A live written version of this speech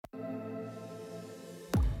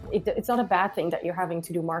it's not a bad thing that you're having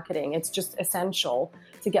to do marketing. It's just essential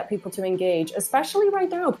to get people to engage, especially right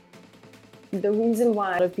now. The reason why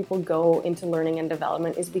a lot of people go into learning and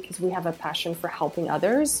development is because we have a passion for helping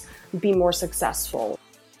others be more successful.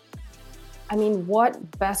 I mean,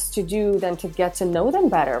 what best to do than to get to know them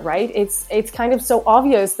better, right? It's kind of so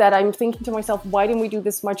obvious that I'm thinking to myself, why didn't we do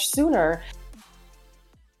this much sooner?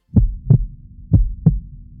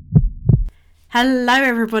 Hello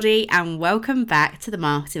everybody and welcome back to the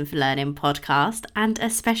Marketing for Learning podcast and a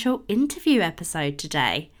special interview episode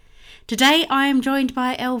today. Today I am joined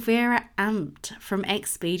by Elvira Ambt from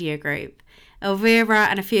Expedia Group. Elvira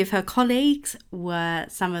and a few of her colleagues were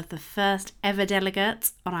some of the first ever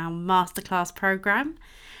delegates on our masterclass program,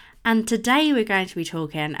 and today we're going to be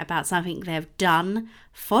talking about something they've done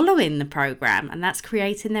following the program, and that's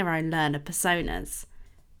creating their own learner personas.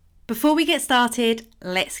 Before we get started,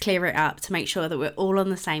 let's clear it up to make sure that we're all on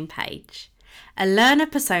the same page. A learner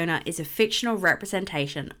persona is a fictional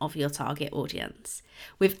representation of your target audience.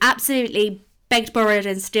 We've absolutely begged, borrowed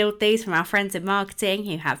and stealed these from our friends in marketing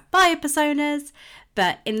who have buyer personas,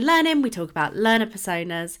 but in learning we talk about learner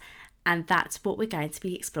personas, and that's what we're going to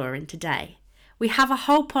be exploring today. We have a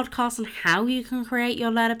whole podcast on how you can create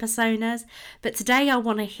your learner personas, but today I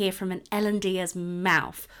want to hear from an L&Der's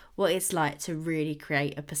mouth what it's like to really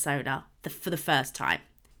create a persona for the first time.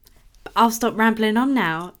 But I'll stop rambling on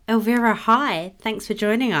now. Elvira, hi. Thanks for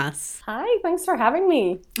joining us. Hi, thanks for having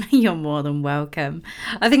me. You're more than welcome.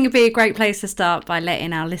 I think it'd be a great place to start by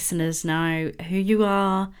letting our listeners know who you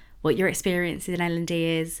are, what your experience in L&D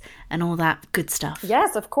is, and all that good stuff.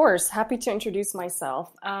 Yes, of course. Happy to introduce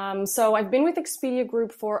myself. So I've been with Expedia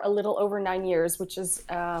Group for a little over 9 years, which is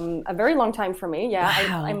a very long time for me. Yeah,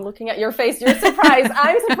 wow. I'm looking at your face. You're surprised.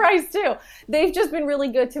 I'm surprised too. They've just been really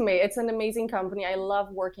good to me. It's an amazing company. I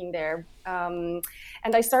love working there. And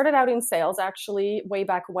I started out in sales actually way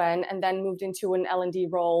back when, and then moved into an L&D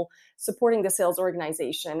role supporting the sales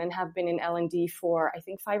organization, and have been in L&D for I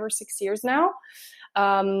think 5 or 6 years now.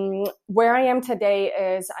 Where I am today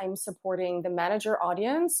is I'm supporting the manager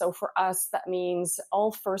audience. So for us, that means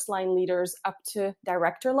all first line leaders up to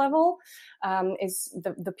director level is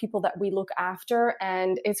the people that we look after.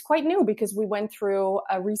 And it's quite new because we went through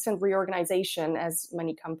a recent reorganization, as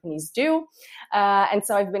many companies do. And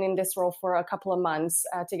so I've been in this role for a couple of months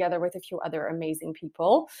together with a few other amazing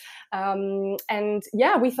people. And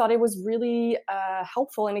yeah, we thought it was really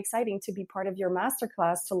helpful and exciting to be part of your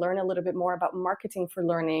masterclass to learn a little bit more about marketing for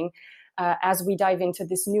learning as we dive into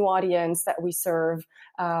this new audience that we serve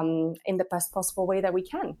in the best possible way that we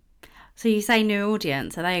can. So you say new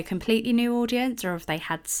audience. Are they a completely new audience, or have they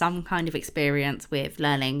had some kind of experience with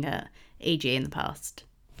learning EG in the past?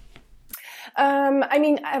 I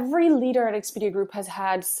mean, every leader at Expedia Group has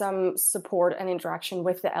had some support and interaction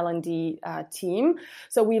with the L&D team.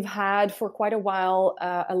 So we've had for quite a while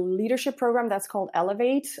a leadership program that's called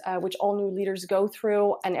Elevate, which all new leaders go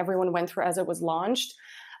through, and everyone went through as it was launched.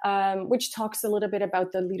 Which talks a little bit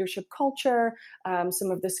about the leadership culture, some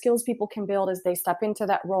of the skills people can build as they step into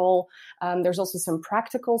that role. There's also some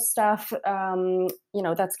practical stuff,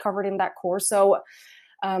 that's covered in that course. So,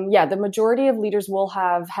 the majority of leaders will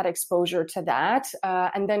have had exposure to that.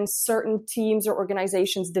 And then certain teams or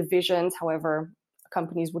organizations, divisions, however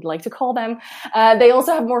companies would like to call them, they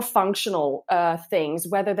also have more functional things,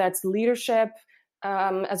 whether that's leadership,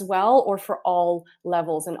 as well, or for all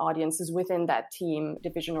levels and audiences within that team,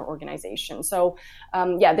 division, or organization. So,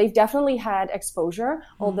 they've definitely had exposure,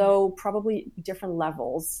 although probably different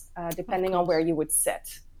levels, depending on where you would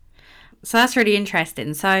sit. So that's really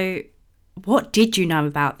interesting. So what did you know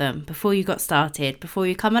about them before you got started, before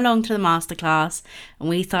you come along to the masterclass and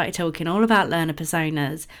we started talking all about learner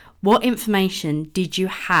personas? What information did you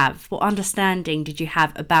have? What understanding did you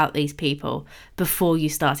have about these people before you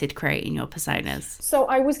started creating your personas? So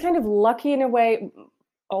I was kind of lucky in a way,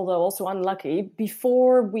 although also unlucky.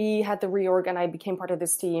 Before we had the reorg and I became part of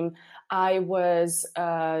this team, I was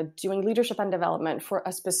doing leadership and development for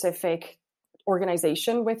a specific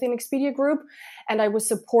organization within Expedia Group, and I was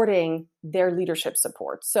supporting their leadership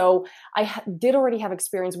support. So I did already have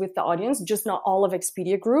experience with the audience, just not all of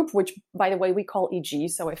Expedia Group, which, by the way, we call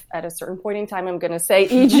EG. So if at a certain point in time I'm going to say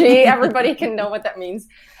EG, everybody can know what that means.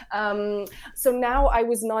 So now I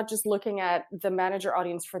was not just looking at the manager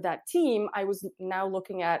audience for that team. I was now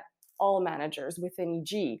looking at all managers within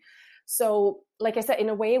EG. So, like I said, in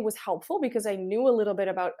a way it was helpful because I knew a little bit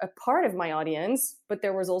about a part of my audience, but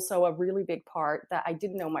there was also a really big part that I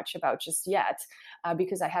didn't know much about just yet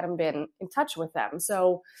because I hadn't been in touch with them.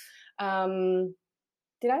 So, did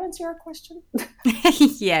I answer your question?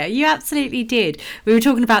 Yeah, you absolutely did. We were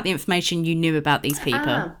talking about the information you knew about these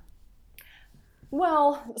people.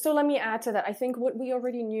 Well, so let me add to that. I think what we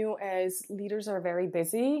already knew is leaders are very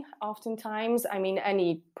busy oftentimes. I mean,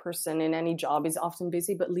 any person in any job is often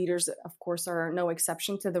busy, but leaders, of course, are no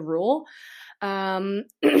exception to the rule. A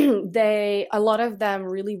lot of them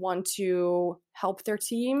really want to help their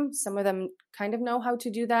team. Some of them kind of know how to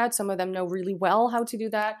do that. Some of them know really well how to do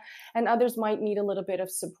that. And others might need a little bit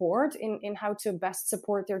of support in how to best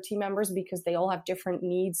support their team members, because they all have different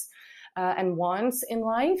needs and wants in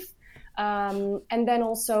life. And then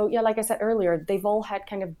also, yeah, like I said earlier, they've all had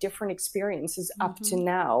kind of different experiences up to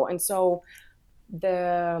now. And so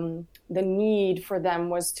the need for them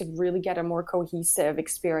was to really get a more cohesive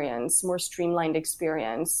experience, more streamlined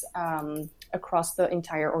experience across the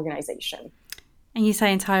entire organization. And you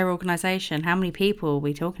say entire organization, how many people are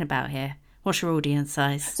we talking about here? What's your audience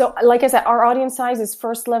size? So like I said, our audience size is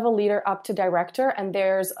first level leader up to director, and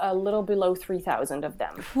there's a little below 3,000 of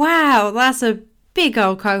them. Wow, that's a big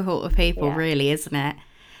old cohort of people, really, isn't it?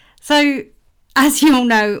 So, as you all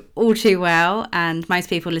know all too well, and most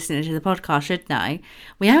people listening to the podcast should know,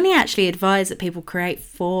 we only actually advise that people create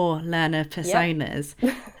 4 learner personas.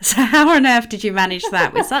 Yep. So how on earth did you manage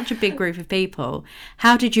that with such a big group of people?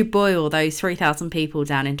 How did you boil those 3,000 people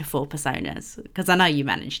down into 4 personas? Because I know you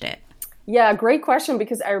managed it. Yeah, great question,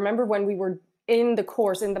 because I remember when we were in the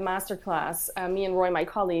course, in the masterclass, me and Roy, my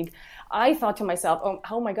colleague, I thought to myself,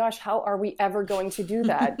 oh my gosh, how are we ever going to do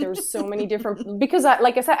that? There's so many different, because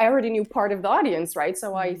like I said, I already knew part of the audience, right?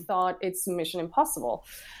 So I thought it's mission impossible.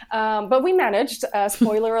 But we managed,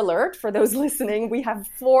 spoiler alert for those listening, we have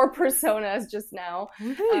 4 personas just now.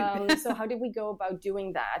 So how did we go about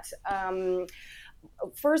doing that?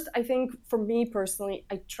 First, I think for me personally,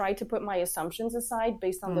 I tried to put my assumptions aside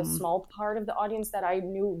based on the small part of the audience that I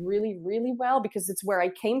knew really, really well, because it's where I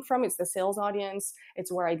came from. It's the sales audience.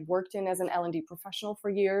 It's where I'd worked in as an L&D professional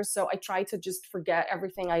for years. So I tried to just forget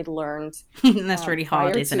everything I'd learned. That's really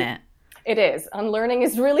hard, isn't it? It is. Unlearning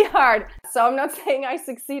is really hard. So I'm not saying I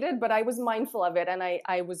succeeded, but I was mindful of it, and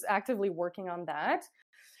I was actively working on that.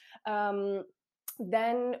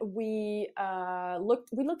 Then we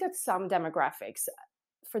looked at some demographics.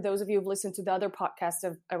 For those of you who've listened to the other podcasts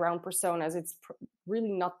around personas, it's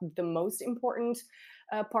really not the most important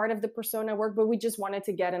part of the persona work, but we just wanted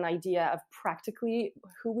to get an idea of practically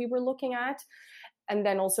who we were looking at. And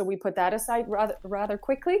then also we put that aside rather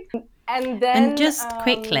quickly. And just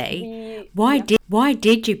quickly, why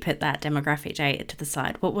did you put that demographic data to the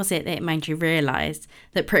side? What was it that made you realise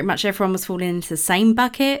that pretty much everyone was falling into the same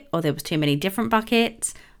bucket, or there was too many different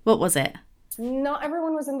buckets? What was it? Not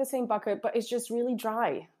everyone was in the same bucket, but it's just really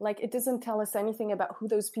dry. Like, it doesn't tell us anything about who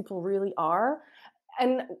those people really are.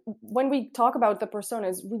 And when we talk about the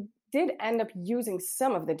personas, we did end up using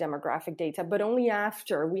some of the demographic data, but only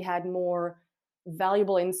after we had more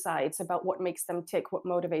valuable insights about what makes them tick, what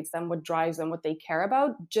motivates them, what drives them, what they care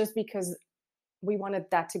about, just because we wanted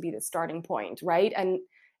that to be the starting point, right? And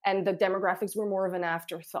the demographics were more of an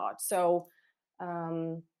afterthought. So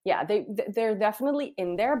they're definitely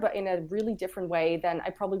in there, but in a really different way than I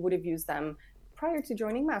probably would have used them prior to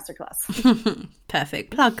joining Masterclass. Perfect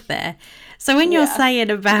plug there. So when you're saying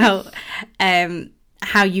about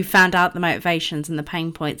how you found out the motivations and the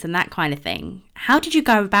pain points and that kind of thing, how did you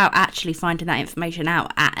go about actually finding that information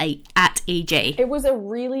out at EG? It was a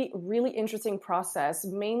really, really interesting process,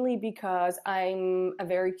 mainly because I'm a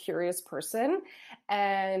very curious person.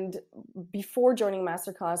 And before joining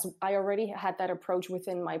Masterclass, I already had that approach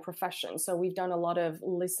within my profession. So we've done a lot of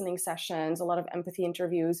listening sessions, a lot of empathy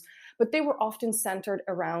interviews, but they were often centered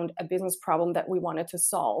around a business problem that we wanted to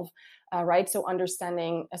solve, right? So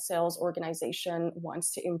understanding a sales organization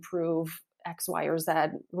wants to improve X, Y, or Z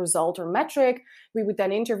result or metric. We would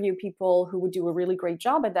then interview people who would do a really great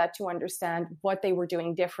job at that to understand what they were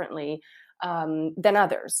doing differently than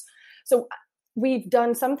others. So we've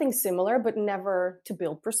done something similar, but never to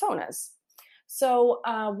build personas. So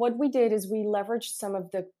what we did is we leveraged some of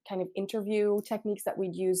the kind of interview techniques that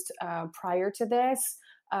we'd used prior to this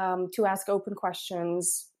to ask open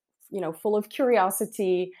questions, full of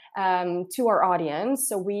curiosity to our audience.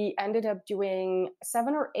 So we ended up doing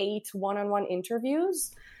 7 or 8 one-on-one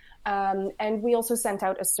interviews. And we also sent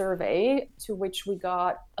out a survey to which we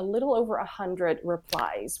got a little over 100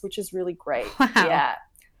 replies, which is really great. Wow. Yeah.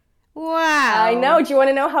 Wow. I know. Do you want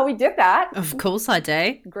to know how we did that? Of course I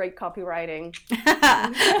do. Great copywriting.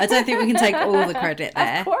 I don't think we can take all the credit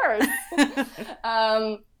there. Of course.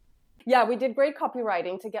 Yeah, we did great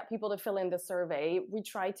copywriting to get people to fill in the survey. We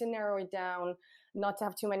tried to narrow it down, not to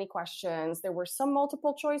have too many questions. There were some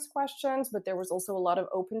multiple choice questions, but there was also a lot of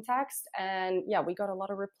open text. And yeah, we got a lot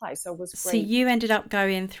of replies. So it was So great. you ended up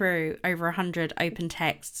going through over 100 open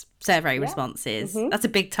text survey Yeah. responses. Mm-hmm. That's a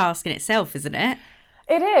big task in itself, isn't it?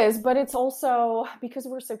 It is, but it's also because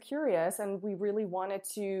we're so curious and we really wanted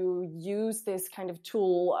to use this kind of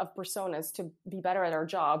tool of personas to be better at our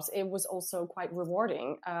jobs. It was also quite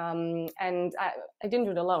rewarding. And I didn't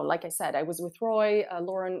do it alone. Like I said, I was with Roy,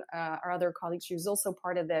 Lauren, our other colleague. She was also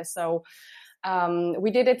part of this. So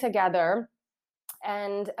we did it together.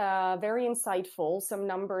 And very insightful. Some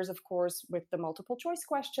numbers, of course, with the multiple choice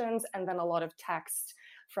questions, and then a lot of text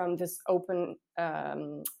from this open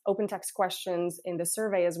text questions in the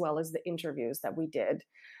survey, as well as the interviews that we did.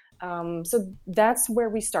 So that's where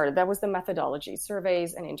we started. That was the methodology: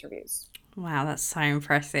 surveys and interviews. Wow, that's so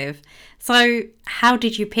impressive. So how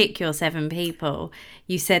did you pick your 7 people?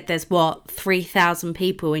 You said there's 3,000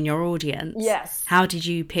 people in your audience? Yes. How did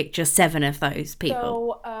you pick just 7 of those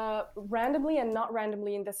people? So randomly, and not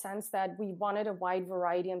randomly in the sense that we wanted a wide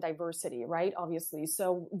variety and diversity, right? Obviously.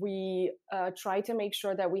 So we tried to make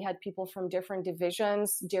sure that we had people from different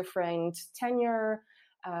divisions, different tenure,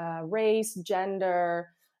 race,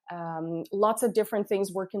 gender. Lots of different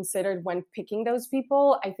things were considered when picking those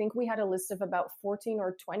people. I think we had a list of about 14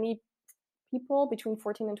 or 20 people, between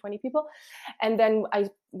 14 and 20 people. And then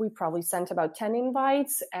we probably sent about 10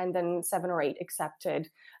 invites, and then 7 or 8 accepted.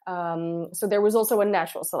 So there was also a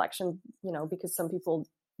natural selection, because some people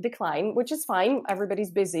decline, which is fine.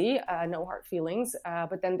 Everybody's busy, no hard feelings.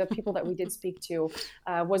 But then the people that we did speak to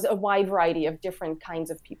was a wide variety of different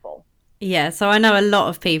kinds of people. Yeah, so I know a lot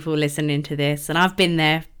of people listening to this, and I've been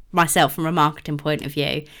there myself from a marketing point of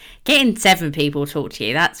view. Getting 7 people to talk to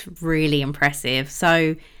you, that's really impressive.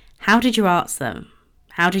 So how did you ask them?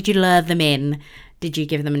 How did you lure them in? Did you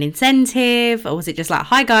give them an incentive, or was it just like,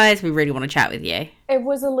 hi guys, we really want to chat with you? It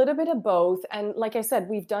was a little bit of both. And like I said,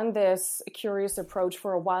 we've done this curious approach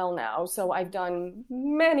for a while now. So I've done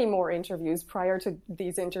many more interviews prior to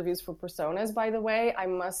these interviews for personas, by the way. I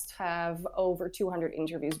must have over 200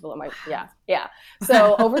 interviews below my, yeah.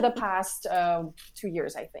 So over the past 2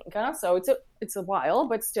 years, I think. So it's a while,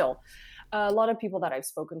 but still a lot of people that I've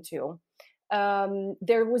spoken to.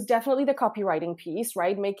 There was definitely the copywriting piece,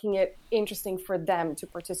 right? Making it interesting for them to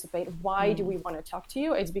participate. Why do we want to talk to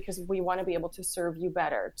you? It's because we want to be able to serve you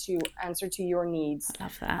better, to answer to your needs,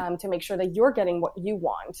 to make sure that you're getting what you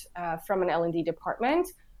want from an L&D department.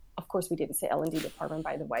 Of course, we didn't say L&D department,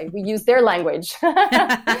 by the way. We used their language.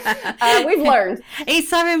 We've learned. It's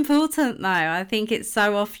so important, though. I think it's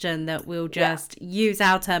so often that we'll just use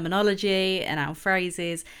our terminology and our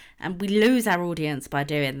phrases, and we lose our audience by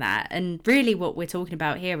doing that. And really what we're talking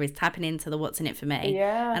about here is tapping into the what's in it for me.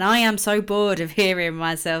 Yeah. And I am so bored of hearing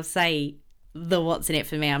myself say the what's in it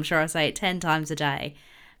for me. I'm sure I say it 10 times a day.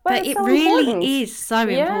 But it so really important. Is so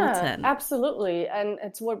important. Absolutely. And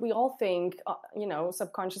it's what we all think,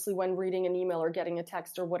 subconsciously when reading an email or getting a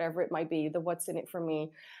text or whatever it might be, the what's in it for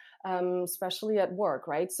me, especially at work,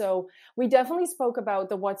 right? So we definitely spoke about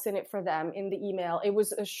the what's in it for them in the email. It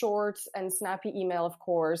was a short and snappy email, of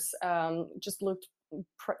course, just looked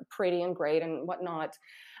pretty and great and whatnot.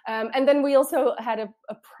 And then we also had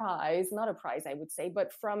a prize, not a prize, I would say,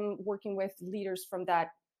 but from working with leaders from that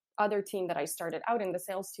other team that I started out in, the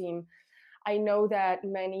sales team, I know that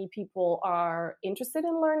many people are interested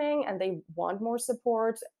in learning and they want more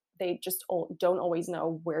support. They just don't always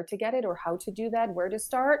know where to get it or how to do that, where to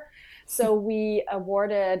start. So we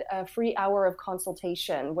awarded a free hour of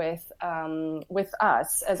consultation with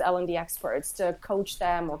us as L&D experts to coach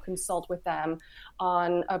them or consult with them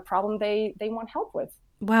on a problem they want help with.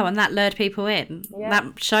 Wow, and that lured people in. Yeah.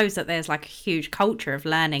 That shows that there's like a huge culture of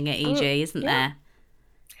learning at EG, isn't there?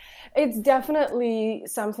 It's definitely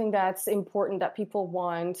something that's important that people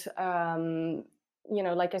want.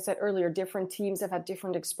 Like I said earlier, different teams have had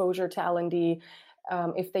different exposure to L&D.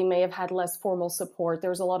 If they may have had less formal support,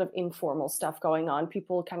 there's a lot of informal stuff going on.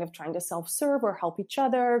 People kind of trying to self-serve or help each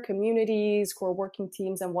other, communities, core working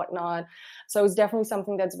teams and whatnot. So it's definitely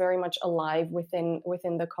something that's very much alive within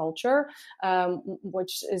the culture,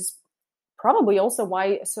 which is probably also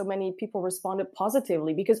why so many people responded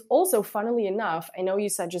positively, because also, funnily enough, I know you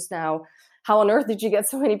said just now, how on earth did you get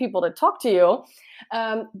so many people to talk to you?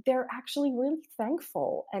 They're actually really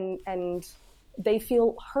thankful and they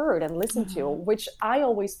feel heard and listened to, which I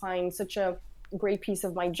always find such a great piece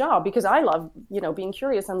of my job, because I love, being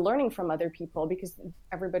curious and learning from other people, because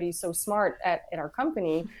everybody's so smart at our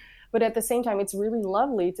company. But at the same time, it's really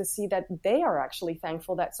lovely to see that they are actually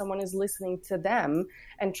thankful that someone is listening to them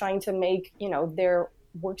and trying to make, their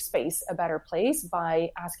workspace a better place by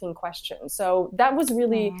asking questions. So that was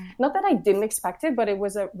really, not that I didn't expect it, but it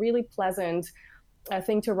was a really pleasant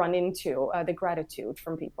thing to run into, the gratitude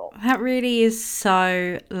from people. That really is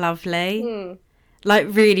so lovely. Like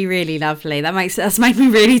really, really lovely. That's made me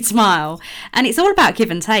really smile. And it's all about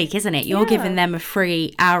give and take, isn't it? You're giving them a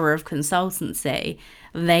free hour of consultancy.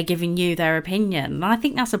 They're giving you their opinion. And I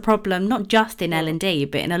think that's a problem, not just in L&D,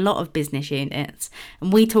 but in a lot of business units.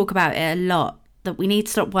 And we talk about it a lot, that we need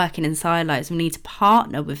to stop working in silos. We need to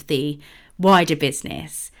partner with the wider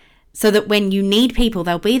business so that when you need people,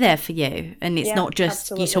 they'll be there for you. And it's not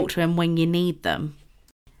just you talk to them when you need them.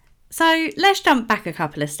 So let's jump back a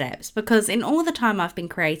couple of steps, because in all the time I've been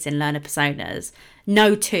creating learner personas,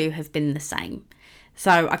 no two have been the same.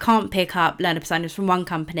 So I can't pick up learner personas from one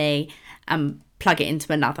company and plug it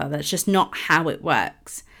into another. That's just not how it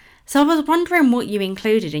works. So I was wondering what you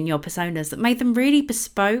included in your personas that made them really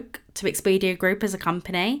bespoke to Expedia Group as a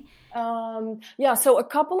company. So a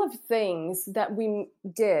couple of things that we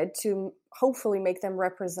did to hopefully make them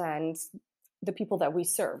represent the people that we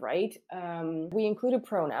serve, right? We included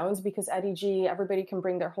pronouns because at EG, everybody can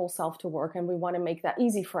bring their whole self to work, and we want to make that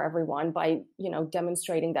easy for everyone by,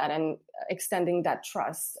 demonstrating that and extending that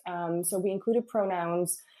trust. So we included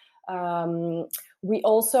pronouns. We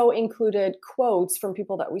also included quotes from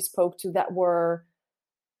people that we spoke to that were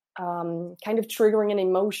kind of triggering an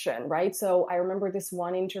emotion, right? So I remember this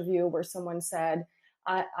one interview where someone said,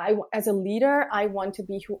 I, as a leader, I want to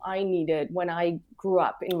be who I needed when I grew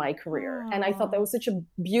up in my career. And I thought that was such a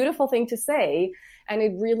beautiful thing to say. And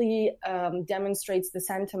it really demonstrates the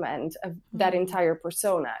sentiment of that entire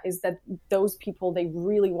persona, is that those people, they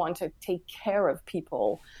really want to take care of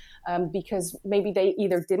people because maybe they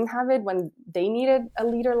either didn't have it when they needed a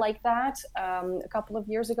leader like that a couple of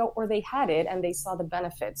years ago, or they had it and they saw the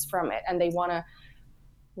benefits from it and they want to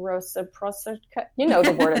reciprocate. You know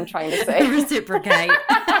the word I'm trying to say. Reciprocate.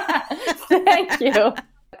 Thank you.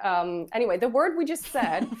 Anyway, the word we just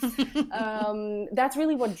said, that's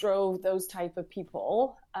really what drove those type of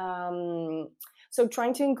people. So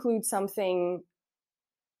trying to include something,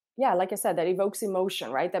 like I said, that evokes emotion,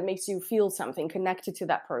 right? That makes you feel something connected to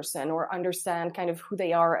that person or understand kind of who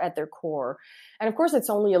they are at their core. And of course, it's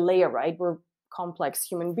only a layer, right? We're complex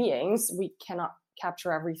human beings. We cannot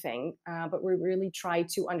capture everything, but we really try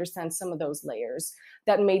to understand some of those layers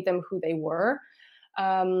that made them who they were.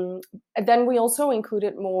 And then we also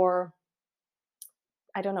included more,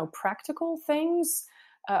 practical things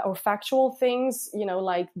or factual things,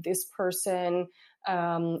 like this person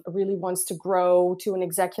really wants to grow to an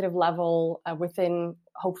executive level within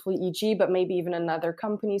hopefully EG, but maybe even another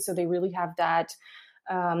company. So they really have that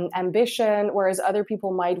ambition, whereas other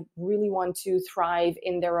people might really want to thrive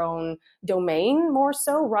in their own domain more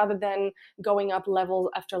so, rather than going up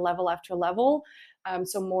level after level after level.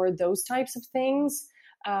 So more those types of things.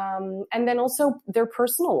 And then also their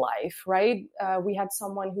personal life, right? We had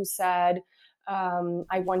someone who said,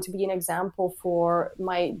 I want to be an example for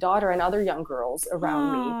my daughter and other young girls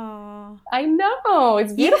around me. I know,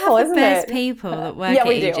 it's beautiful, isn't it? You have the best people that work at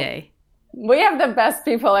EG. We have the best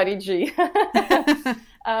people at EG.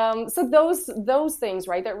 So those things,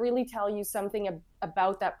 right, that really tell you something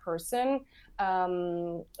about that person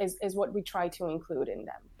is what we try to include in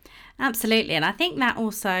them. Absolutely. And I think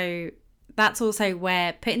that's also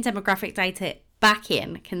where putting demographic data back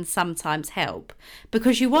in can sometimes help,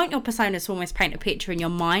 because you want your personas to almost paint a picture in your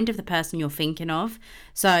mind of the person you're thinking of.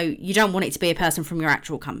 So you don't want it to be a person from your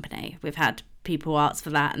actual company. We've had people ask for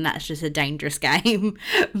that, and that's just a dangerous game.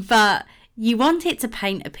 But you want it to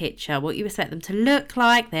paint a picture, what you expect them to look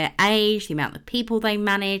like, their age, the amount of people they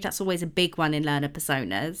manage. That's always a big one in learner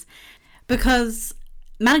personas, because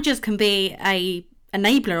managers can be a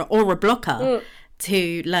enabler or a blocker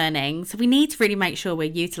to learning. So we need to really make sure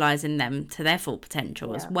we're utilising them to their full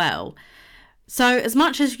potential as well. So as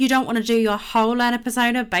much as you don't want to do your whole learner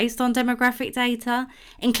persona based on demographic data,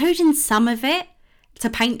 including some of it to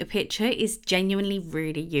paint a picture is genuinely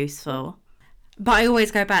really useful. But I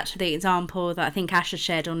always go back to the example that I think Ash has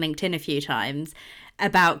shared on LinkedIn a few times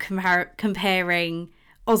about comparing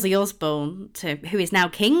Ozzy Osbourne to who is now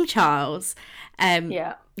King Charles.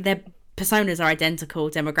 Their personas are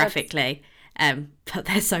identical demographically, but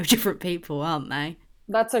they're so different people, aren't they?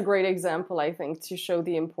 That's a great example, I think, to show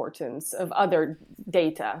the importance of other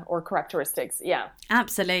data or characteristics. Yeah,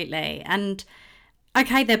 absolutely. And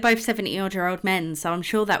okay, they're both 70-odd-year-old men, so I'm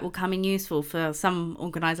sure that will come in useful for some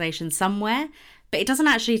organisation somewhere. But it doesn't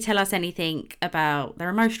actually tell us anything about their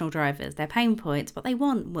emotional drivers, their pain points, what they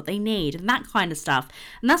want, what they need, and that kind of stuff.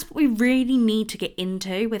 And that's what we really need to get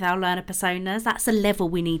into with our learner personas. That's the level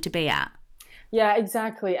we need to be at. Yeah,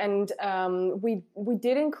 exactly. And we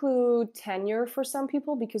did include tenure for some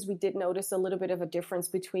people because we did notice a little bit of a difference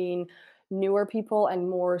between newer people and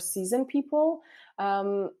more seasoned people.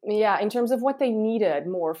 Yeah, in terms of what they needed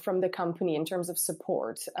more from the company in terms of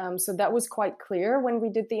support. So that was quite clear when we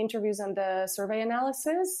did the interviews and the survey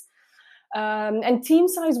analysis. And team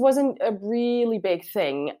size wasn't a really big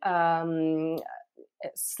thing.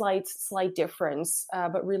 Slight difference,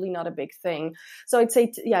 but really not a big thing. So I'd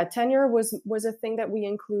say, tenure was a thing that we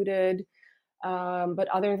included, but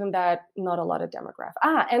other than that, not a lot of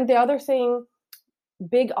demographic. And the other thing,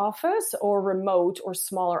 big office or remote or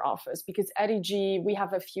smaller office, because at EG we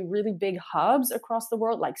have a few really big hubs across the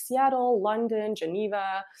world, like Seattle, London,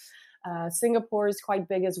 Geneva. Singapore is quite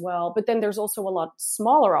big as well. But then there's also a lot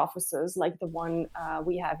smaller offices, like the one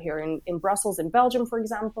we have here in Brussels, in Belgium, for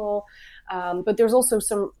example. But there's also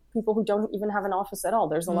some people who don't even have an office at all.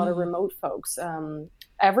 There's a lot of remote folks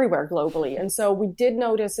everywhere globally. And so we did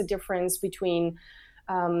notice a difference between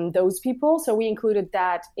those people. So we included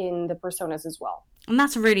that in the personas as well. And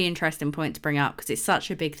that's a really interesting point to bring up because it's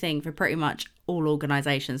such a big thing for pretty much all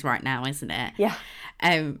organisations right now, isn't it? Yeah.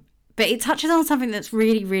 But it touches on something that's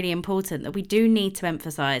really, really important that we do need to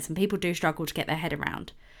emphasise and people do struggle to get their head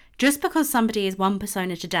around. Just because somebody is one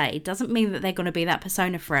persona today doesn't mean that they're going to be that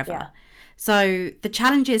persona forever. Yeah. So the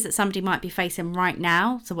challenges that somebody might be facing right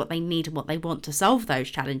now, so what they need and what they want to solve those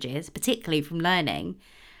challenges, particularly from learning,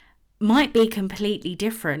 might be completely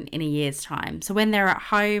different in a year's time. So when they're at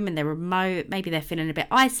home and they're remote, maybe they're feeling a bit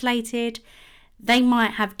isolated, they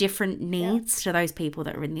might have different needs to those people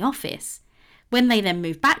that are in the office. When they then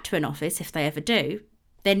move back to an office, if they ever do,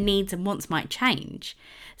 their needs and wants might change.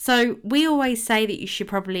 So we always say that you should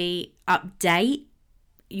probably update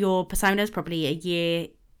your personas probably a year,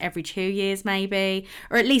 every 2 years maybe,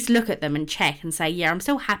 or at least look at them and check and say, yeah, I'm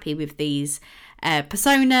still happy with these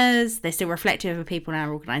personas. They're still reflective of people in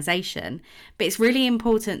our organisation. But it's really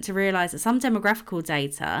important to realise that some demographical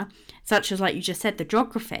data, such as like you just said, the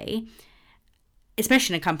geography,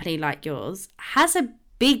 especially in a company like yours, has a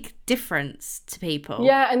big difference to people.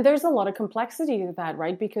 Yeah, and there's a lot of complexity to that,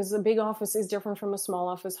 right? Because a big office is different from a small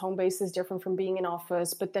office. Home base is different from being in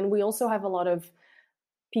office. But then we also have a lot of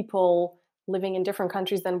people living in different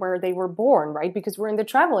countries than where they were born, right? Because we're in the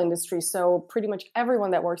travel industry. So pretty much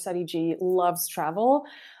everyone that works at EG loves travel.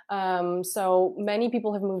 So many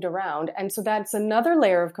people have moved around. And so that's another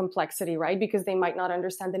layer of complexity, right? Because they might not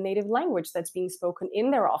understand the native language that's being spoken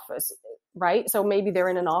in their office, right? So maybe they're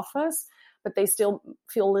in an office, but they still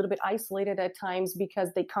feel a little bit isolated at times because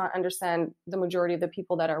they can't understand the majority of the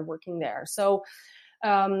people that are working there. So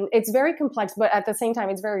it's very complex, but at the same time,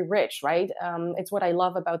 it's very rich, right? It's what I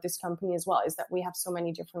love about this company as well, is that we have so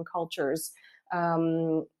many different cultures,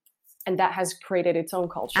 and that has created its own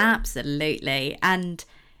culture. Absolutely. And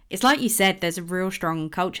it's like you said, there's a real strong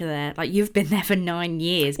culture there. Like, you've been there for 9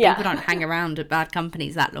 years. People don't hang around at bad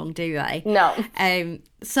companies that long, do they? No.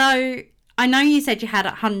 So I know you said you had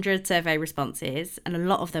 100 survey responses and a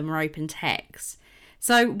lot of them were open text.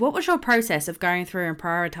 So what was your process of going through and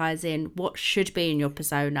prioritising what should be in your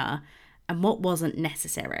persona and what wasn't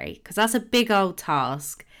necessary? Because that's a big old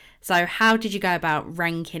task. So how did you go about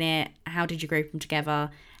ranking it? How did you group them together?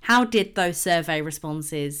 How did those survey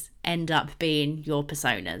responses end up being your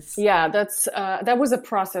personas? Yeah, that was a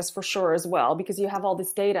process for sure as well, because you have all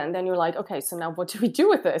this data and then you're like, okay, so now what do we do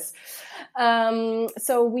with this?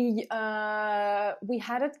 So we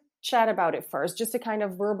had a chat about it first, just to kind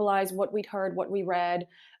of verbalize what we'd heard, what we read,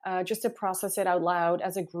 just to process it out loud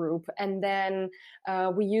as a group. And then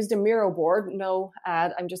we used a Miro board. No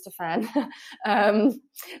ad, I'm just a fan.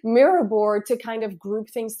 Miro board to kind of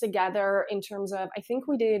group things together in terms of, I think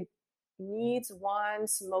we did needs,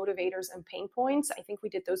 wants, motivators, and pain points. I think we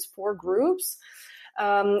did those 4 groups.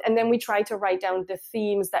 And then we tried to write down the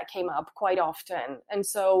themes that came up quite often. And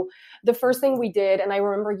so the first thing we did, and I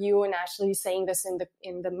remember you and Ashley saying this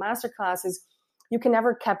in the masterclass, is you can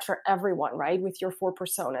never capture everyone, right, with your 4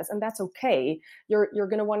 personas, and that's okay. You're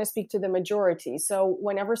going to want to speak to the majority. So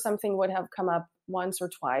whenever something would have come up once or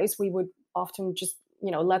twice, we would often just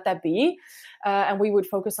let that be, and we would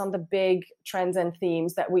focus on the big trends and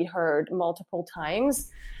themes that we heard multiple times.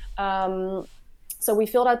 So we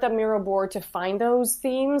filled out that Miro board to find those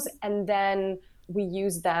themes, and then we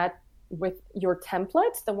use that with your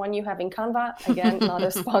template, the one you have in Canva. Again, not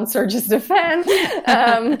a sponsor, just a fan.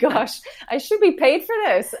 Gosh, I should be paid for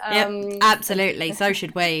this. Yep, absolutely. So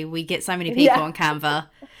should we. We get so many people on Canva.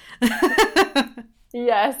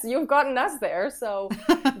 Yes, you've gotten us there. So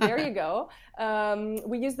there you go.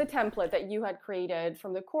 We used the template that you had created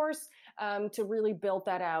from the course to really build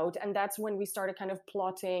that out. And that's when we started kind of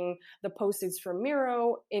plotting the post-its from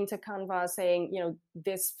Miro into Canva, saying,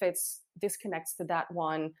 this fits, this connects to that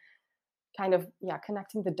one, kind of,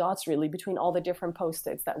 connecting the dots really between all the different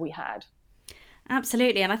post-its that we had.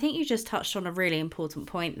 Absolutely. And I think you just touched on a really important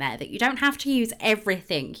point there, that you don't have to use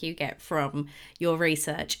everything you get from your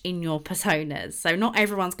research in your personas. So not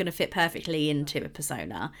everyone's going to fit perfectly into a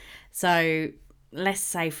persona. So let's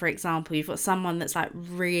say, for example, you've got someone that's like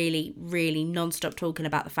really, really non-stop talking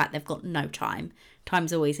about the fact they've got no time.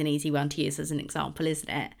 Time's always an easy one to use as an example, isn't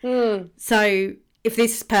it? So if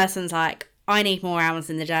this person's like, I need more hours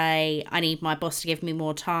in the day, I need my boss to give me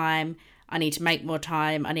more time, I need to make more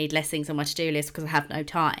time, I need less things on my to-do list because I have no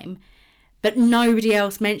time, but nobody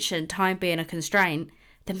else mentioned time being a constraint,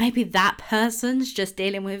 then maybe that person's just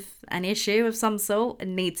dealing with an issue of some sort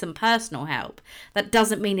and needs some personal help. That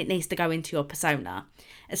doesn't mean it needs to go into your persona,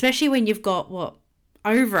 especially when you've got,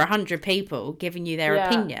 over 100 people giving you their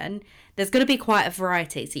opinion. There's going to be quite a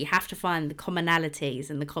variety, so you have to find the commonalities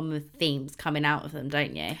and the common themes coming out of them,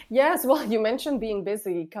 don't you? Yes, well, you mentioned being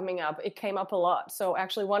busy coming up. It came up a lot. So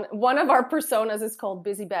actually one of our personas is called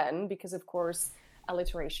Busy Ben because, of course,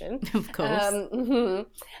 alliteration. Of course.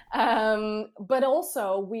 But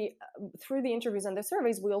also, we through the interviews and the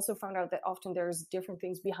surveys, we also found out that often there's different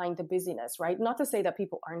things behind the busyness, right? Not to say that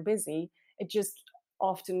people aren't busy. It just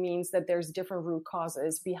often means that there's different root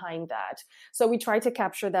causes behind that. So we try to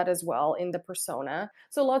capture that as well in the persona.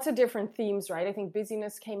 So lots of different themes, right? I think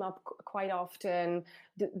busyness came up quite often.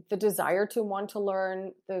 The desire to want to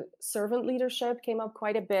learn, the servant leadership came up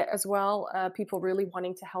quite a bit as well. People really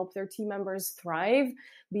wanting to help their team members thrive,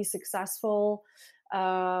 be successful.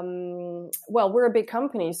 Well, we're a big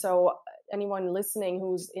company, so anyone listening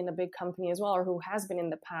who's in a big company as well, or who has been in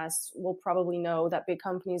the past, will probably know that big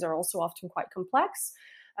companies are also often quite complex.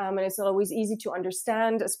 And it's not always easy to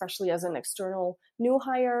understand, especially as an external new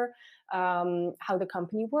hire, how the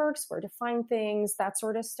company works, where to find things, that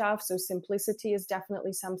sort of stuff. So simplicity is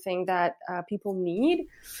definitely something that people need.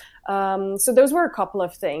 So those were a couple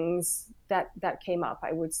of things that came up,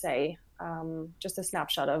 I would say. Just a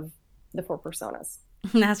snapshot of the 4 personas.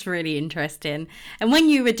 That's really interesting. And when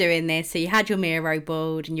you were doing this, so you had your Miro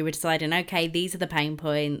board and you were deciding, okay, these are the pain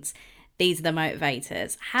points, these are the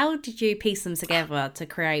motivators. How did you piece them together to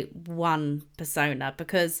create one persona?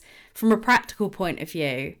 Because from a practical point of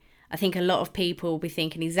view, I think a lot of people will be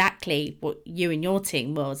thinking exactly what you and your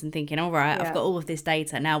team was and thinking, all right, I've got all of this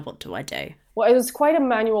data. Now what do I do? Well, it was quite a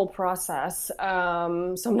manual process, so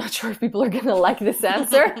I'm not sure if people are going to like this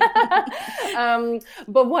answer.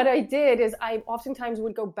 But what I did is I oftentimes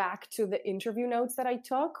would go back to the interview notes that I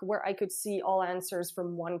took, where I could see all answers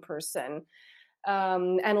from one person,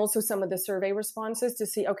 and also some of the survey responses to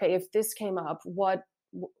see, okay, if this came up, what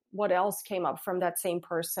else came up from that same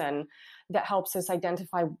person that helps us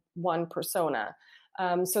identify one persona.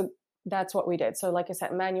 So that's what we did. So like I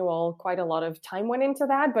said, manual, quite a lot of time went into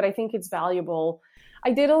that, but I think it's valuable.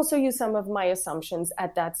 I did also use some of my assumptions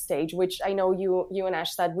at that stage, which I know you and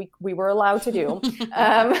Ash said we were allowed to do,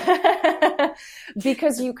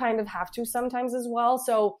 because you kind of have to sometimes as well.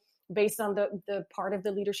 So based on the part of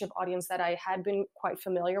the leadership audience that I had been quite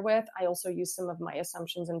familiar with, I also used some of my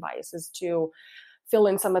assumptions and biases to fill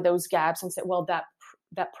in some of those gaps and say, well,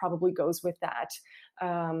 that probably goes with that,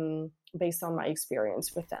 based on my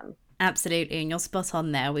experience with them. Absolutely, and you're spot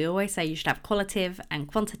on there. We always say you should have qualitative and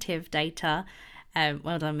quantitative data.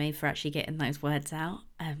 Well done me for actually getting those words out.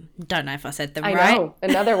 Don't know if I said them right. I know,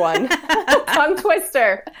 another one. Tongue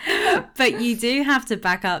twister. But you do have to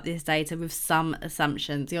back up this data with some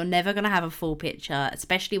assumptions. You're never going to have a full picture,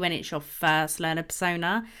 especially when it's your first learner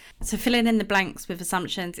persona. So filling in the blanks with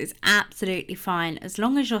assumptions is absolutely fine, as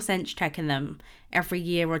long as you're sense checking them every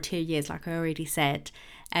year or 2 years, like I already said.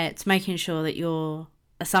 It's making sure that your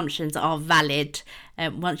assumptions are valid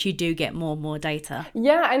once you do get more and more data.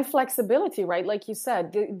 Yeah, and flexibility, right? Like you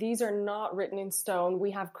said, these are not written in stone.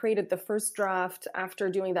 We have created the first draft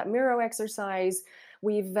after doing that Miro exercise.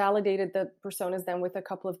 We've validated the personas then with a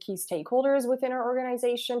couple of key stakeholders within our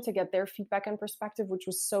organization to get their feedback and perspective, which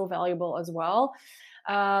was so valuable as well.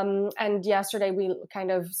 And yesterday we kind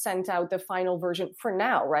of sent out the final version for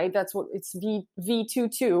now, right? That's what it's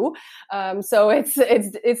V22. So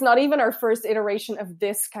it's not even our first iteration of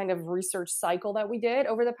this kind of research cycle that we did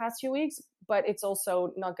over the past few weeks, but it's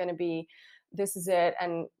also not going to be, this is it,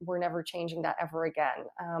 and we're never changing that ever again.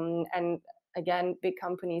 And again, big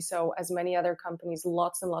company. So as many other companies,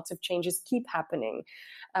 lots and lots of changes keep happening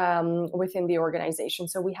within the organization.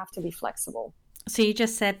 So we have to be flexible. So you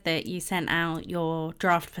just said that you sent out your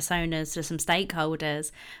draft personas to some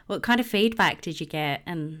stakeholders. What kind of feedback did you get?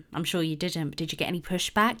 And I'm sure you didn't, but did you get any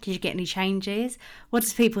pushback? Did you get any changes? What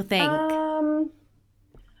does people think? Um,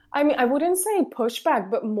 I mean, I wouldn't say pushback,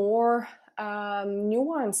 but more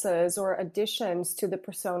nuances or additions to the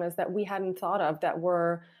personas that we hadn't thought of that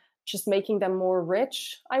were just making them more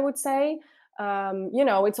rich, I would say.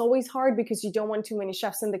 It's always hard because you don't want too many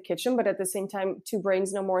chefs in the kitchen, but at the same time, two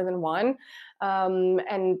brains no more than one.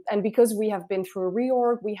 And because we have been through a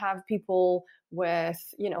reorg, we have people with,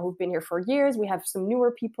 who've been here for years. We have some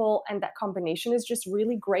newer people, and that combination is just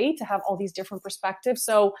really great to have all these different perspectives.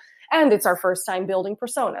 So, and it's our first time building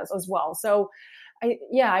personas as well. So,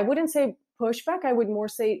 I wouldn't say pushback. I would more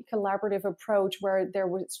say collaborative approach where there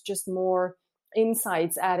was just more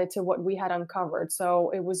insights added to what we had uncovered. So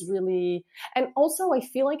it was really, and also I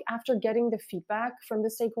feel like after getting the feedback from the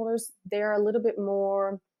stakeholders, they're a little bit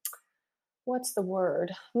more, what's the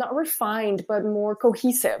word? Not refined, but more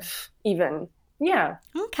cohesive even. Yeah.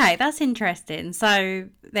 Okay, that's interesting. So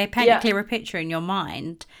they paint a clearer picture in your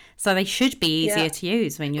mind. So they should be easier to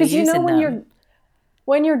use when you're using them.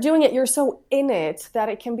 When you're doing it, you're so in it that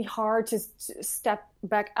it can be hard to step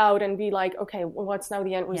back out and be like, okay, well, what's now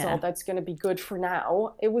the end result that's going to be good for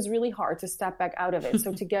now? It was really hard to step back out of it.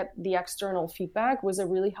 So to get the external feedback was a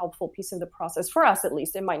really helpful piece of the process, for us at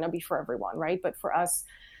least. It might not be for everyone, right? But for us,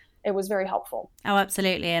 it was very helpful. Oh,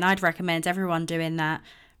 absolutely. And I'd recommend everyone doing that,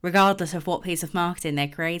 regardless of what piece of marketing they're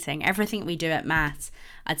creating. Everything we do at Matt,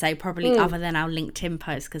 I'd say probably other than our LinkedIn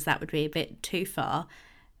post, because that would be a bit too far,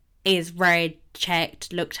 is read,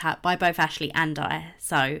 checked, looked at by both Ashley and I.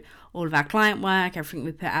 So all of our client work, everything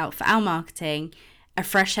we put out for our marketing, a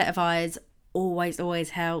fresh set of eyes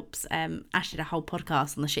always helps. Ashley did a whole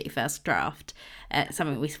podcast on the shitty first draft,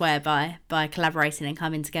 something we swear by collaborating and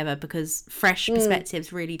coming together, because fresh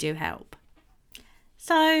perspectives really do help.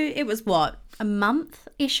 So it was a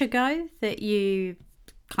month-ish ago that you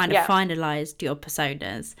kind of finalised your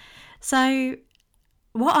personas. So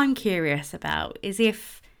what I'm curious about is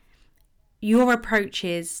if your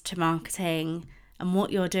approaches to marketing and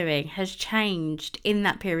what you're doing has changed in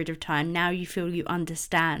that period of time. Now you feel you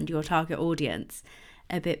understand your target audience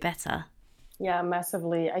a bit better. Yeah,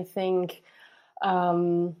 massively. I think,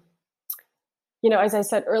 as I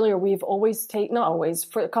said earlier, we've always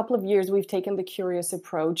for a couple of years, we've taken the curious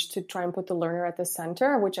approach to try and put the learner at the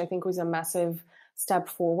center, which I think was a massive step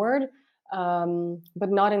forward. But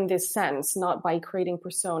not in this sense, not by creating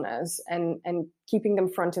personas and keeping them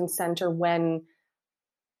front and center when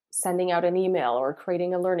sending out an email or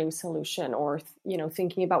creating a learning solution or,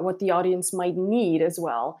 thinking about what the audience might need as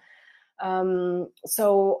well.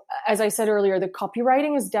 So as I said earlier, the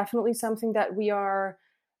copywriting is definitely something that we are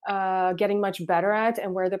getting much better at,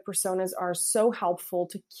 and where the personas are so helpful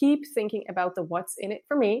to keep thinking about the what's in it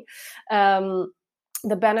for me.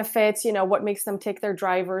 The benefits, what makes them tick, their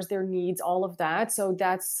drivers, their needs, all of that. So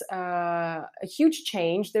that's a huge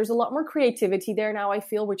change. There's a lot more creativity there now, I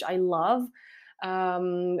feel, which I love,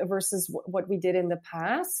 versus what we did in the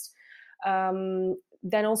past.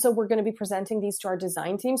 Then also we're going to be presenting these to our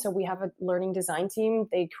design team. So we have a learning design team.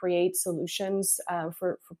 They create solutions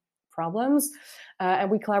for problems. And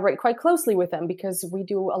we collaborate quite closely with them because we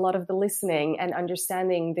do a lot of the listening and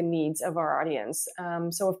understanding the needs of our audience.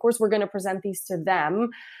 So of course, we're going to present these to them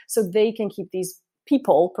so they can keep these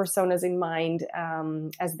people personas in mind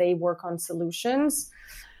as they work on solutions.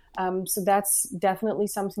 So that's definitely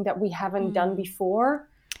something that we haven't done before.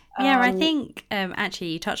 Yeah, I think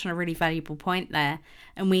actually you touched on a really valuable point there.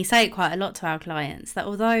 And we say it quite a lot to our clients that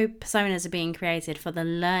although personas are being created for the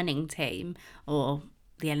learning team or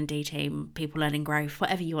the L&D team, people learning growth,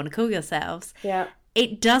 whatever you want to call yourselves,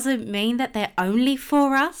 it doesn't mean that they're only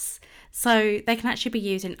for us. So they can actually be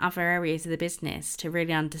used in other areas of the business to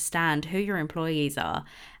really understand who your employees are,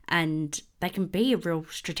 and they can be a real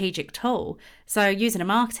strategic tool. So using a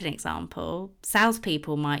marketing example,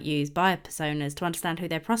 salespeople might use buyer personas to understand who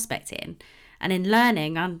they're prospecting. And in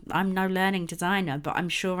learning, I'm no learning designer, but I'm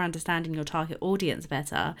sure understanding your target audience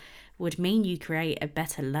better would mean you create a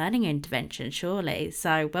better learning intervention, surely.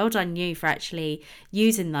 So well done you for actually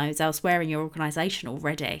using those elsewhere in your organisation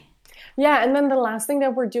already. Yeah, and then the last thing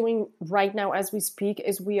that we're doing right now as we speak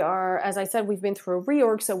is we are, as I said, we've been through a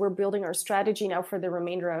reorg, so we're building our strategy now for the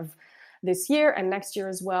remainder of this year and next year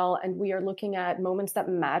as well. And we are looking at moments that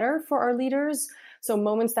matter for our leaders. So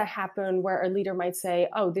moments that happen where a leader might say,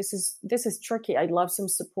 oh, this is tricky. I'd love some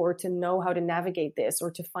support to know how to navigate this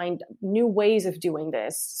or to find new ways of doing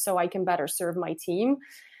this so I can better serve my team.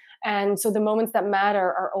 And so the moments that matter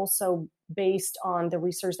are also based on the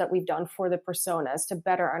research that we've done for the personas to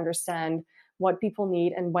better understand what people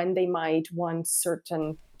need and when they might want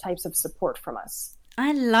certain types of support from us.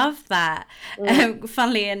 I love that.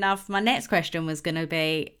 Funnily enough, my next question was going to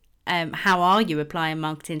be, how are you applying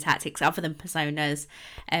marketing tactics other than personas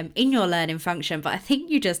in your learning function? But I think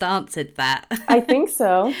you just answered that. I think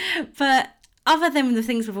so. But other than the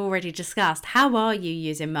things we've already discussed, how are you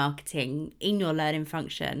using marketing in your learning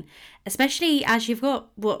function, especially as you've got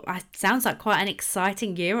what sounds like quite an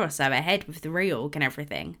exciting year or so ahead with the reorg and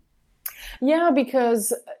everything? Yeah,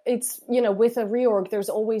 because it's, with a reorg, there's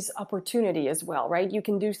always opportunity as well, right? You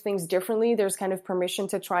can do things differently. There's kind of permission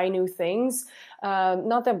to try new things.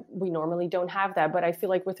 Not that we normally don't have that, but I feel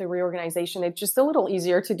like with a reorganization, it's just a little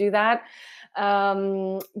easier to do that.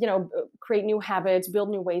 Create new habits, build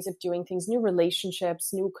new ways of doing things, new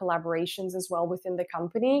relationships, new collaborations as well within the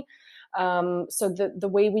company. So the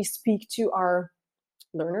way we speak to our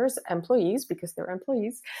learners, employees, because they're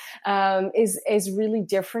employees, is really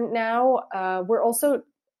different now. We're also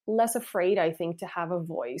less afraid, I think, to have a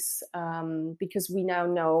voice, because we now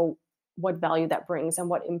know what value that brings and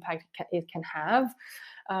what impact it can have.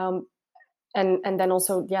 And then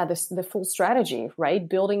also, the full strategy, right?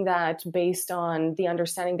 Building that based on the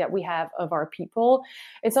understanding that we have of our people.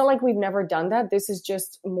 It's not like we've never done that. This is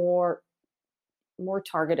just more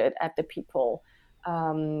targeted at the people.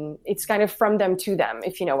 It's kind of from them to them,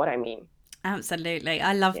 if you know what I mean. Absolutely.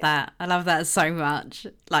 I love that. I love that so much.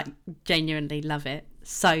 Like, genuinely love it.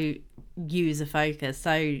 So user focused,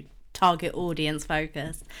 so target audience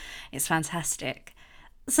focused. It's fantastic.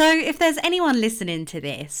 So if there's anyone listening to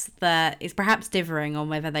this that is perhaps differing on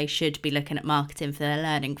whether they should be looking at marketing for their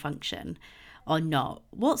learning function or not,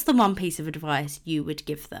 what's the one piece of advice you would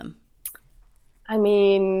give them? I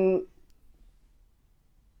mean,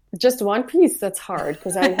 just one piece. That's hard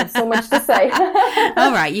because I have so much to say.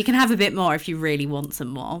 All right, you can have a bit more if you really want some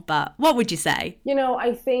more, but what would you say?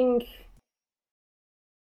 I think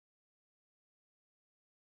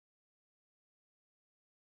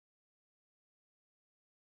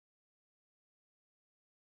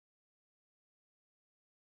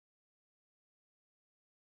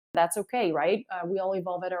that's okay, right? We all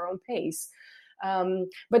evolve at our own pace.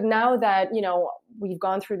 But now that, we've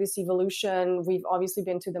gone through this evolution, we've obviously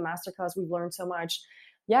been to the masterclass, we've learned so much.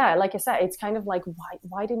 Yeah, like I said, it's kind of like,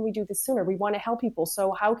 why didn't we do this sooner? We want to help people.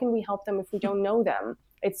 So how can we help them if we don't know them?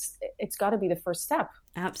 It's got to be the first step.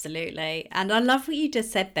 Absolutely. And I love what you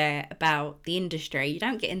just said there about the industry. You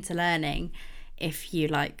don't get into learning if you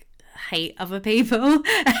hate other people.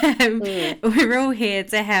 We're all here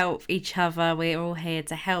to help each other. We're all here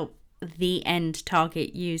to help the end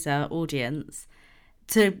target user audience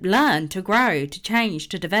to learn, to grow, to change,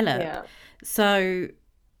 to develop. Yeah. So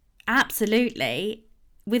absolutely,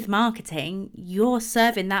 with marketing, you're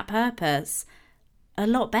serving that purpose a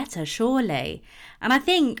lot better, surely. And I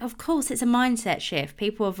think, of course, it's a mindset shift.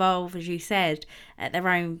 People evolve, as you said, at their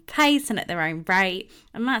own pace and at their own rate,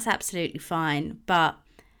 and that's absolutely fine. But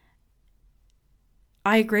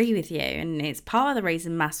I agree with you, and it's part of the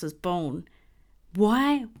reason MAS was born.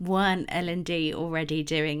 Why weren't L&D already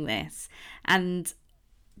doing this? And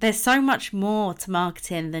there's so much more to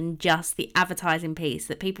marketing than just the advertising piece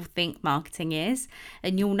that people think marketing is.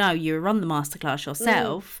 And you'll know, you were on the masterclass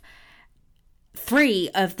yourself. 3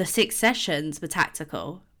 of the 6 sessions were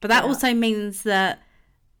tactical, but that also means that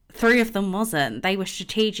 3 of them wasn't. They were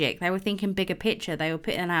strategic. They were thinking bigger picture. They were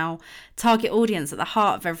putting our target audience at the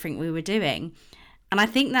heart of everything we were doing. And I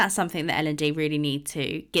think that's something that L&D really need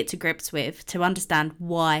to get to grips with, to understand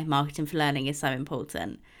why marketing for learning is so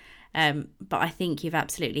important. But I think you've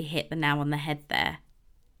absolutely hit the nail on the head there.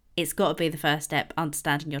 It's got to be the first step,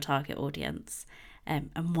 understanding your target audience.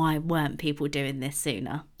 And why weren't people doing this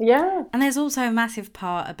sooner? Yeah. And there's also a massive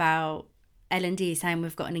part about L&D saying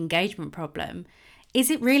we've got an engagement problem. Is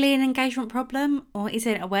it really an engagement problem, or is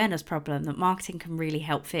it an awareness problem that marketing can really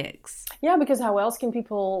help fix? Yeah, because how else can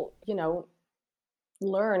people,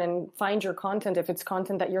 learn and find your content if it's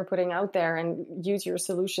content that you're putting out there, and use your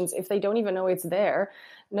solutions if they don't even know it's there?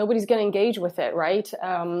 Nobody's going to engage with it, right?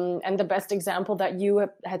 And the best example that you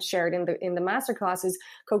had shared in the masterclass is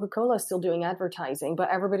Coca-Cola is still doing advertising, but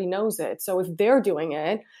everybody knows it. So if they're doing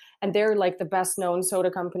it and they're like the best known soda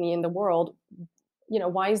company in the world,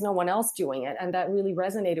 why is no one else doing it? And that really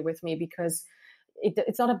resonated with me, because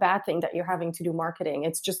it's not a bad thing that you're having to do marketing.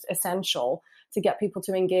 It's just essential to get people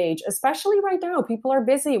to engage, especially right now. People are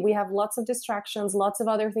busy. We have lots of distractions, lots of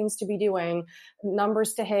other things to be doing,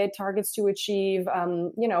 numbers to hit, targets to achieve,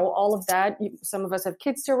 all of that. Some of us have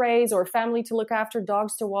kids to raise or family to look after,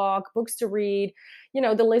 dogs to walk, books to read.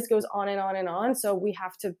 The list goes on and on and on. So we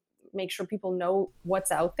have to make sure people know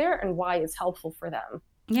what's out there and why it's helpful for them.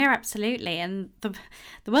 Yeah, absolutely. And the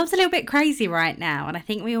world's a little bit crazy right now. And I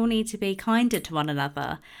think we all need to be kinder to one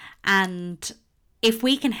another. And if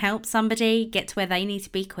we can help somebody get to where they need to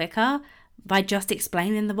be quicker by just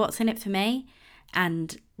explaining the what's in it for me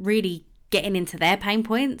and really getting into their pain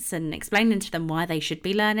points and explaining to them why they should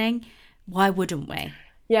be learning, why wouldn't we?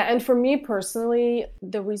 Yeah, and for me personally,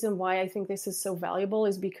 the reason why I think this is so valuable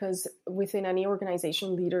is because within any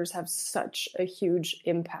organization, leaders have such a huge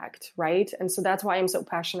impact, right? And so that's why I'm so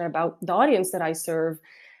passionate about the audience that I serve.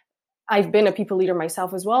 I've been a people leader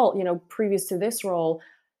myself as well, previous to this role.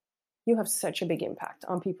 You have such a big impact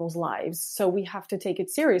on people's lives. So we have to take it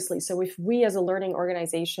seriously. So if we as a learning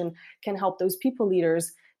organization can help those people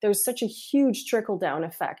leaders, there's such a huge trickle down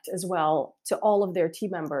effect as well to all of their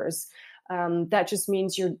team members. That just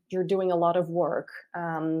means you're doing a lot of work,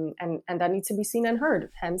 and that needs to be seen and heard,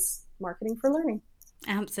 hence marketing for learning.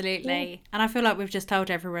 Absolutely. Yeah. And I feel like we've just told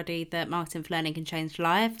everybody that marketing for learning can change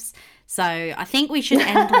lives. So I think we should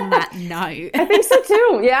end on that note. I think so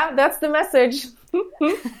too. Yeah, that's the message.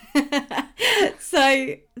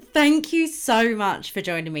 So thank you so much for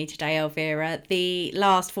joining me today, Elvira. The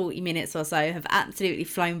last 40 minutes or so have absolutely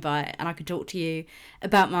flown by, and I could talk to you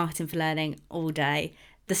about marketing for learning all day.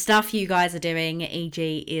 The stuff you guys are doing at EG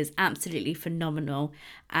is absolutely phenomenal,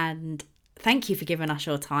 and thank you for giving us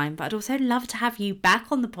your time. But I'd also love to have you back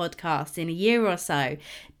on the podcast in a year or so,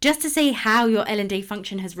 just to see how your L&D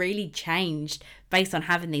function has really changed based on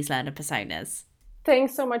having these learner personas.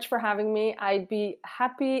 Thanks so much for having me. I'd be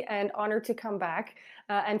happy and honored to come back.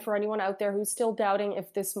 And for anyone out there who's still doubting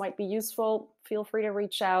if this might be useful, feel free to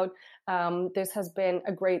reach out. This has been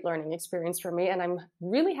a great learning experience for me, and I'm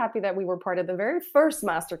really happy that we were part of the very first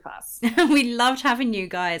masterclass. We loved having you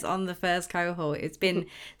guys on the first cohort. It's been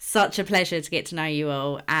such a pleasure to get to know you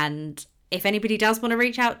all. And if anybody does want to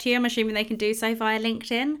reach out to you, I'm assuming they can do so via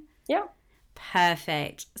LinkedIn. Yeah.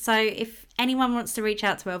 Perfect. So if anyone wants to reach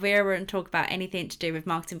out to Elvira and talk about anything to do with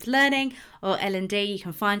marketing for learning or L&D, you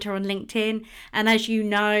can find her on LinkedIn. And as you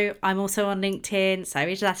know, I'm also on LinkedIn, so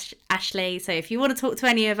is Ashley. So if you want to talk to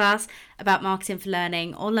any of us about marketing for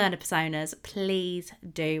learning or learner personas, please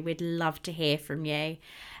do. We'd love to hear from you.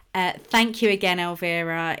 Thank you again,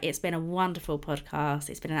 Elvira. It's been a wonderful podcast.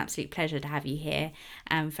 It's been an absolute pleasure to have you here.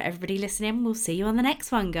 And for everybody listening, we'll see you on the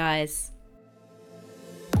next one, guys.